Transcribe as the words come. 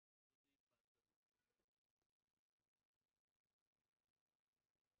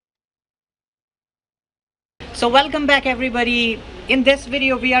So welcome back everybody. In this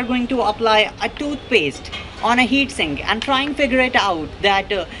video we are going to apply a toothpaste on a heatsink and try and figure it out that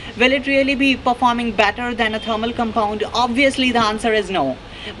will it really be performing better than a thermal compound. Obviously the answer is no.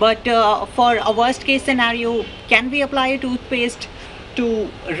 But for a worst case scenario, can we apply a toothpaste to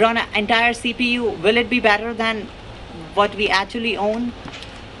run an entire CPU? Will it be better than what we actually own?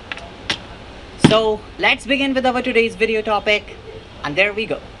 So let's begin with our today's video topic, and there we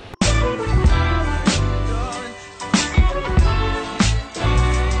go.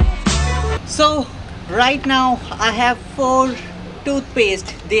 So right now I have 4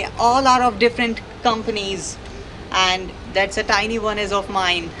 toothpaste. They all are of different companies, and that's a tiny one is of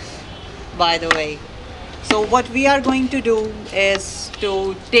mine, by the way. So what we are going to do is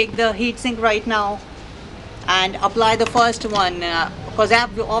to take the heatsink right now and apply the first one, because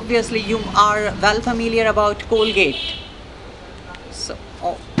obviously you are well familiar about Colgate. So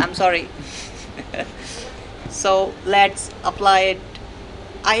I'm sorry. So let's apply it.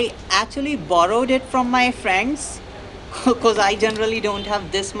 I actually borrowed it from my friends because I generally don't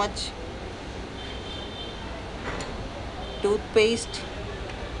have this much toothpaste.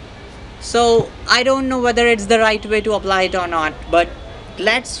 So I don't know whether it's the right way to apply it or not, but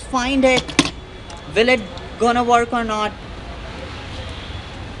let's find it. Will it gonna work or not?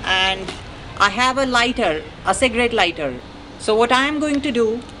 And I have a lighter, a cigarette lighter. So what I am going to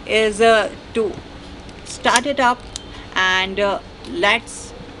do is to start it up, and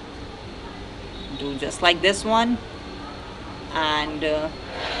let's do just like this one. And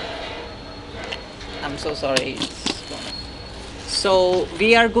I'm so sorry. So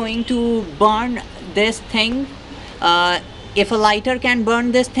we are going to burn this thing. If a lighter can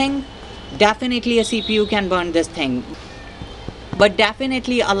burn this thing, definitely a CPU can burn this thing. But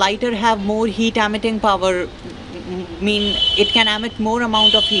definitely a lighter have more heat emitting power, mean it can emit more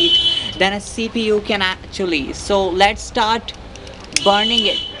amount of heat than a CPU can actually. So let's start burning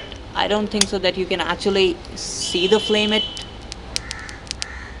it. I don't think so that you can actually see the flame it.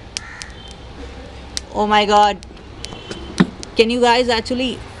 Oh my god, can you guys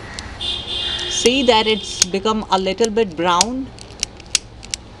actually see that it's become a little bit brown?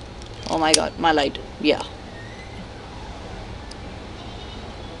 Oh my god, my lighter, yeah.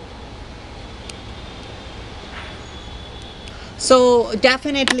 So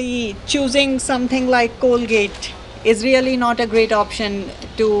definitely choosing something like Colgate is really not a great option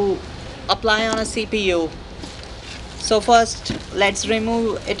to apply on a CPU. So first let's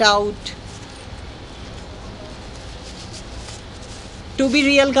remove it out. To be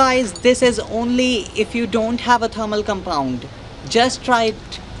real guys, this is only if you don't have a thermal compound. Just try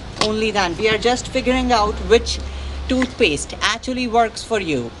it only then. We are just figuring out which toothpaste actually works for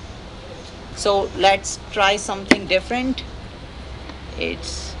you. So let's try something different.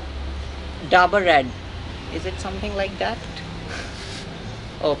 It's Dabur Red. Is it something like that?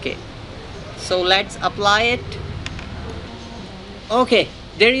 Okay, so let's apply it. Okay,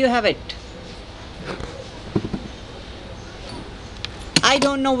 there you have it. I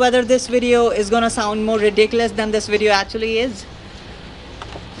don't know whether this video is gonna sound more ridiculous than this video actually is,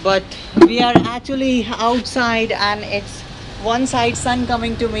 but we are actually outside and it's one side sun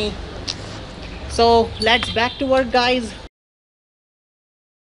coming to me. So let's back to work guys.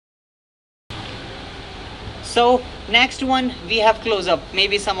 So next one we have close up.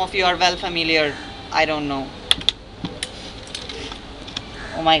 Maybe some of you are well familiar, I don't know.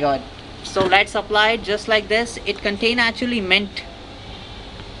 Oh my god. So let's apply it just like this. It contains actually mint.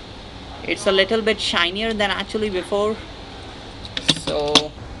 It's a little bit shinier than actually before. So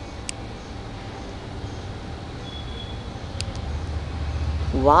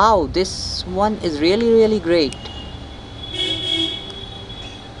wow, this one is really great.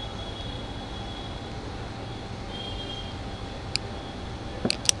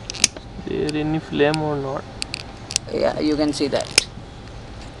 There any flame or not? Yeah, you can see that.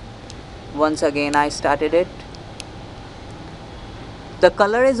 Once again I started it. The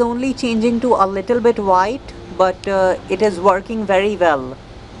color is only changing to a little bit white, but it is working very well.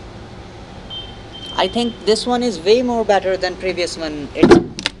 I think this one is way more better than previous one.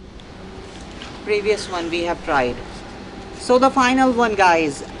 Previous one we have tried. So the final one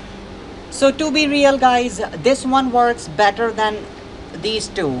guys. So to be real guys, this one works better than these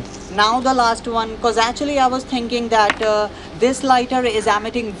two. Now the last one, because actually I was thinking that this lighter is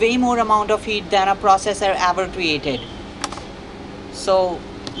emitting way more amount of heat than a processor ever created. So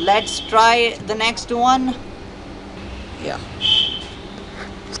let's try the next one. Yeah.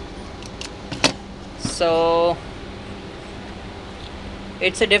 So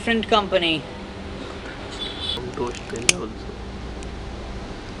it's a different company. Toast pen also.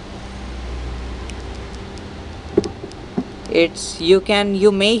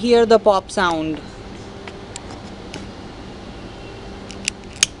 You may hear the pop sound.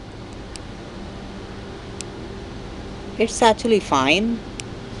 It's actually fine.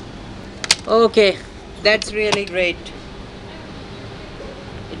 Okay, that's really great.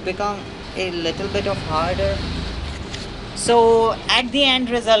 It become a little bit of harder. So at the end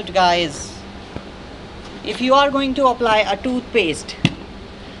result, guys, if you are going to apply a toothpaste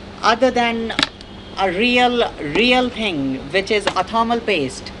other than a real thing, which is a thermal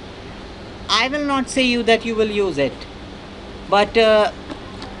paste, I will not say you that you will use it, but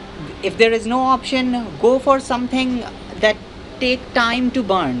if there is no option, go for something that take time to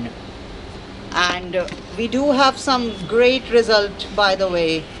burn. And we do have some great result, by the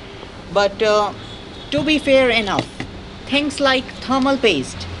way, but to be fair enough, things like thermal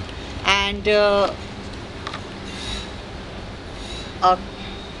paste and uh,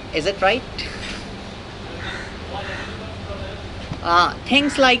 is it right?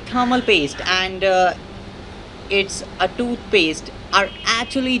 Things like thermal paste and it's a toothpaste are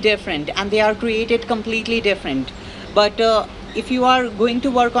actually different, and they are created completely different. But if you are going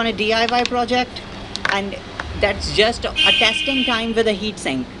to work on a DIY project and that's just a testing time with a heat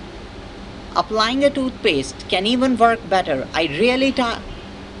sink, applying a toothpaste can even work better. I really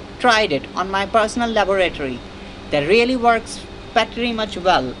tried it on my personal laboratory. That really works pretty much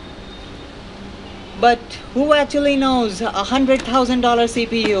well. But who actually knows $100,000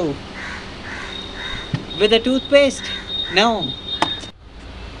 CPU with a toothpaste? No.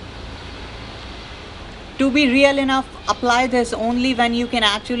 To be real enough, apply this only when you can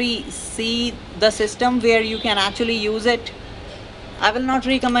actually see the system where you can actually use it. I will not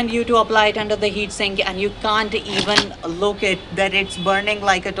recommend you to apply it under the heat sink and you can't even look at that it's burning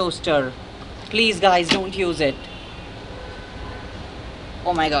like a toaster. Please guys, don't use it.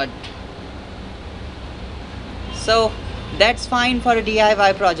 Oh my god. So that's fine for a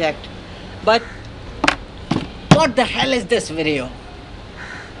DIY project. But what the hell is this video?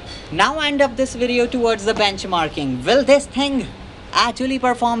 Now end up this video towards the benchmarking. Will this thing actually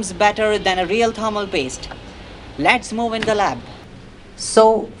performs better than a real thermal paste? Let's move in the lab.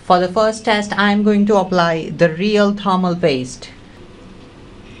 So for the first test, I am going to apply the real thermal paste.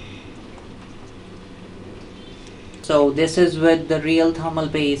 So this is with the real thermal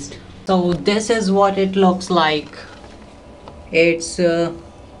paste. So this is what it looks like. It's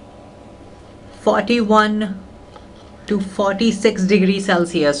 41 to 46 degrees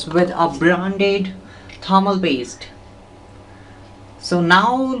Celsius with a branded thermal paste. So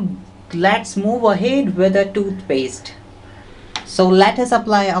now let's move ahead with a toothpaste. So let us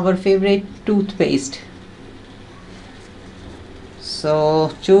apply our favorite toothpaste.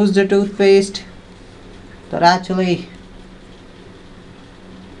 So choose the toothpaste that actually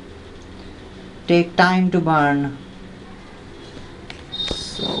take time to burn.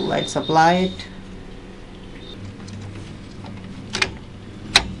 So let's apply it.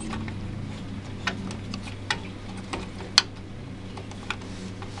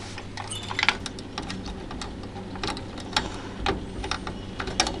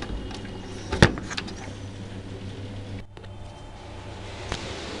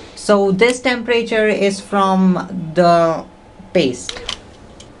 So this temperature is from the paste.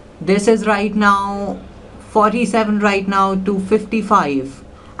 This is right now 47 right now to 55.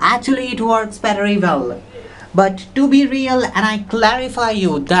 Actually it works very well. But to be real, and I clarify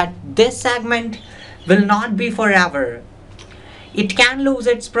you that this segment will not be forever. It can lose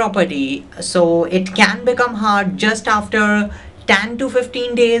its property, so it can become hard just after 10 to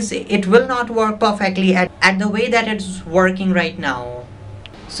 15 days. It will not work perfectly at the way that it's working right now.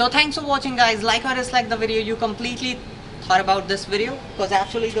 So thanks for watching guys. Like or dislike the video. You completely thought about this video, because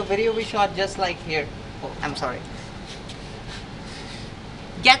actually the video we shot just like here. Oh, I'm sorry.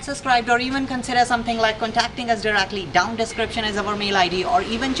 Get subscribed or even consider something like contacting us directly. Down description is our mail ID, or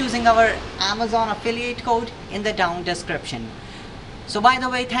even choosing our Amazon affiliate code in the down description. So by the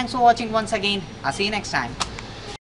way, thanks for watching once again. I'll see you next time.